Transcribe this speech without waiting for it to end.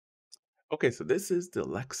Okay, so this is the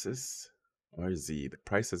Lexus RZ. The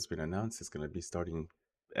price has been announced. It's going to be starting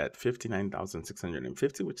at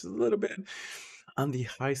 59,650, which is a little bit on the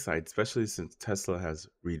high side, especially since Tesla has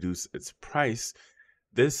reduced its price.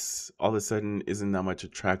 This all of a sudden isn't that much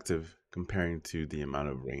attractive comparing to the amount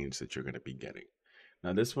of range that you're going to be getting.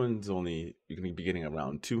 Now, this one's only, you're going to be getting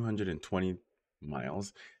around 220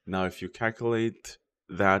 miles. Now, if you calculate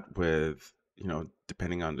that with,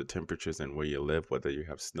 depending on the temperatures and where you live, whether you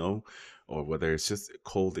have snow or whether it's just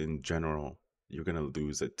cold in general, you're going to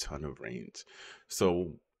lose a ton of range.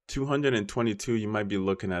 So 222, you might be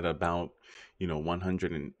looking at about,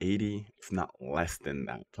 180, if not less than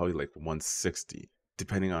that, probably like 160,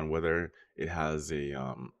 depending on whether it has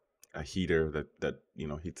a heater that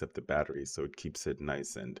heats up the battery so it keeps it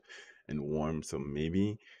nice and warm. So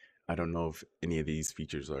maybe I don't know if any of these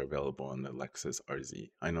features are available on the Lexus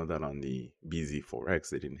RZ. I know that on the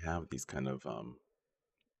BZ4X they didn't have these kind of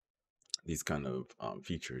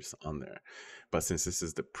features on there. But since this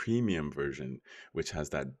is the premium version, which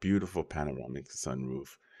has that beautiful panoramic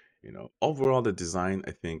sunroof, overall the design,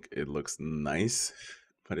 I think it looks nice,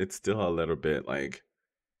 but it's still a little bit like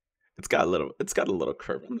it's got a little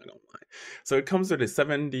curve, I'm not gonna lie. So it comes with a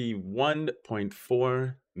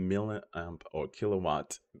 71.4 milliamp or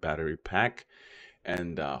kilowatt battery pack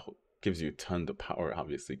and gives you tons of power,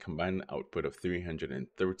 obviously. Combined output of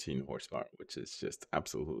 313 horsepower, which is just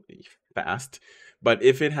absolutely fast. But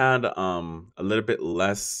if it had a little bit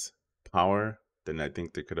less power, then I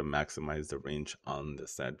think they could have maximized the range on the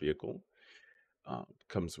said vehicle.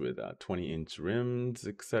 Comes with 20-inch rims,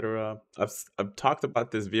 etc. I've talked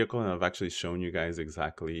about this vehicle and I've actually shown you guys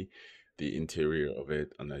exactly the interior of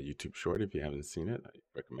it on a YouTube short. If you haven't seen it, I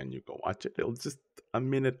recommend you go watch it. It'll just a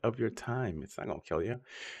minute of your time. It's not gonna kill you.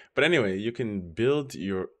 But anyway, you can build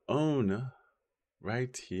your own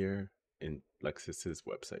right here in Lexus's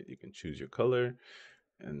website. You can choose your color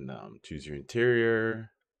and choose your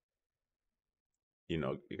interior.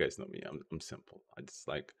 You guys know me. I'm simple. I just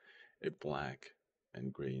like a black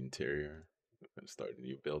and gray interior. I'm gonna start a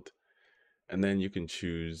new build, and then you can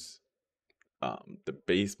choose the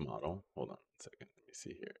base model. Hold on a second. Let me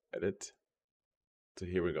see here. Edit. So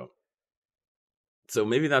here we go. So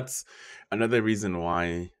maybe that's another reason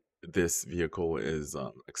why this vehicle is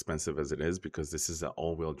expensive as it is, because this is an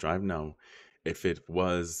all-wheel drive. Now, if it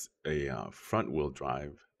was a front-wheel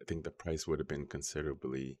drive, I think the price would have been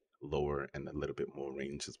considerably lower and a little bit more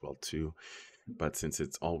range as well too. But since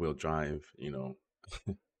it's all-wheel drive, you're not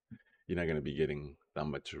going to be getting that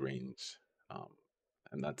much range. Um,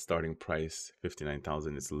 and that starting price,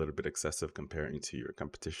 59,000, is a little bit excessive comparing to your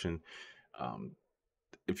competition. Um,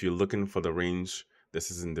 if you're looking for the range,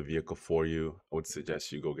 this isn't the vehicle for you. I would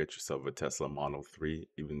suggest you go get yourself a Tesla Model 3,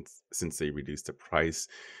 even since they reduced the price.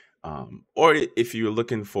 Or if you're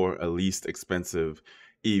looking for a least expensive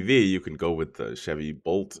EV, you can go with the Chevy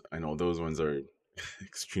Bolt. I know those ones are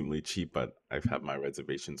extremely cheap, but I've had my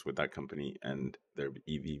reservations with that company and their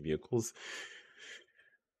EV vehicles.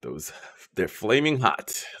 Those, they're flaming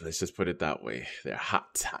hot. Let's just put it that way. They're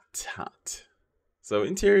hot, hot, hot. So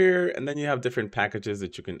interior, and then you have different packages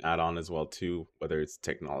that you can add on as well too, whether it's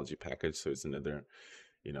technology package. So it's another,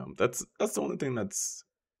 that's the only thing that's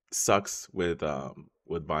sucks with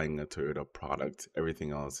buying a Toyota product.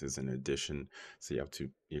 Everything else is an addition. So you have to,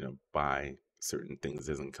 buy certain things.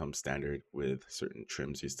 It doesn't come standard with certain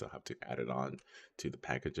trims. You still have to add it on to the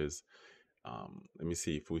packages. Let me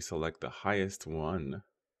see if we select the highest one,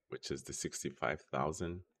 which is the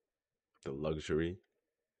 65,000, the luxury.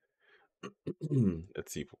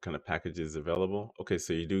 Let's see what kind of package is available. Okay,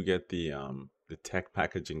 so you do get the tech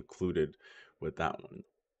package included with that one,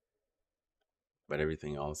 but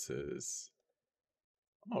everything else is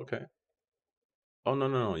okay. Oh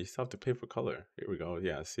no, you still have to pay for color. Here we go.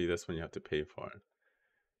 Yeah, see, that's when you have to pay for it.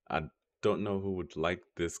 I don't know who would like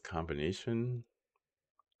this combination.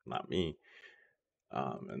 Not me.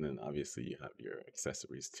 And then obviously you have your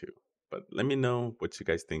accessories too. But let me know what you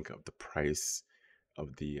guys think of the price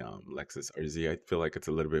of the Lexus RZ. I feel like it's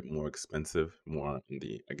a little bit more expensive, more on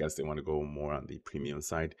the, I guess they want to go more on the premium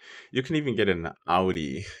side. You can even get an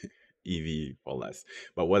Audi EV for less.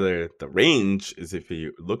 But whether the range is if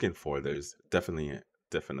you're looking for, there's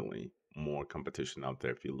definitely more competition out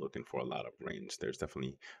there if you're looking for a lot of range. There's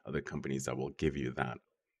definitely other companies that will give you that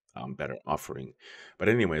better offering. But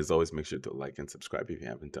anyways, always make sure to like and subscribe if you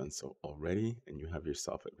haven't done so already, and you have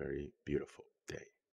yourself a very beautiful day.